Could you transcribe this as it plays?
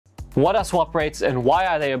What are swap rates and why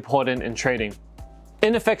are they important in trading?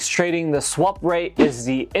 In FX trading, the swap rate is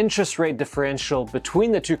the interest rate differential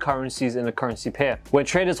between the two currencies in a currency pair. When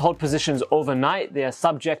traders hold positions overnight, they are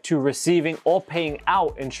subject to receiving or paying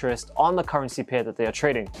out interest on the currency pair that they are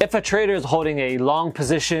trading. If a trader is holding a long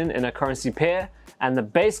position in a currency pair and the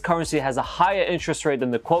base currency has a higher interest rate than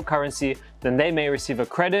the quote currency, then they may receive a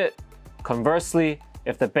credit. Conversely,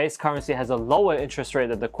 if the base currency has a lower interest rate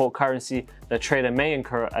than the quote currency, the trader may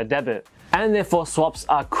incur a debit. And therefore, swaps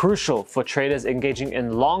are crucial for traders engaging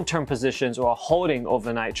in long-term positions or holding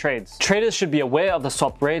overnight trades. Traders should be aware of the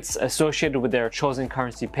swap rates associated with their chosen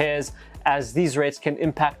currency pairs, as these rates can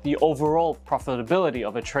impact the overall profitability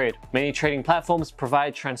of a trade. Many trading platforms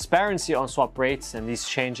provide transparency on swap rates, and these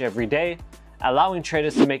change every day, allowing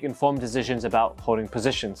traders to make informed decisions about holding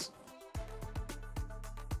positions.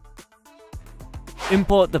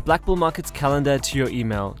 Import the Black Bull Markets calendar to your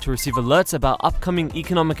email to receive alerts about upcoming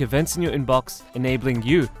economic events in your inbox, enabling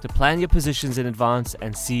you to plan your positions in advance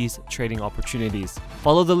and seize trading opportunities.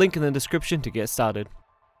 Follow the link in the description to get started.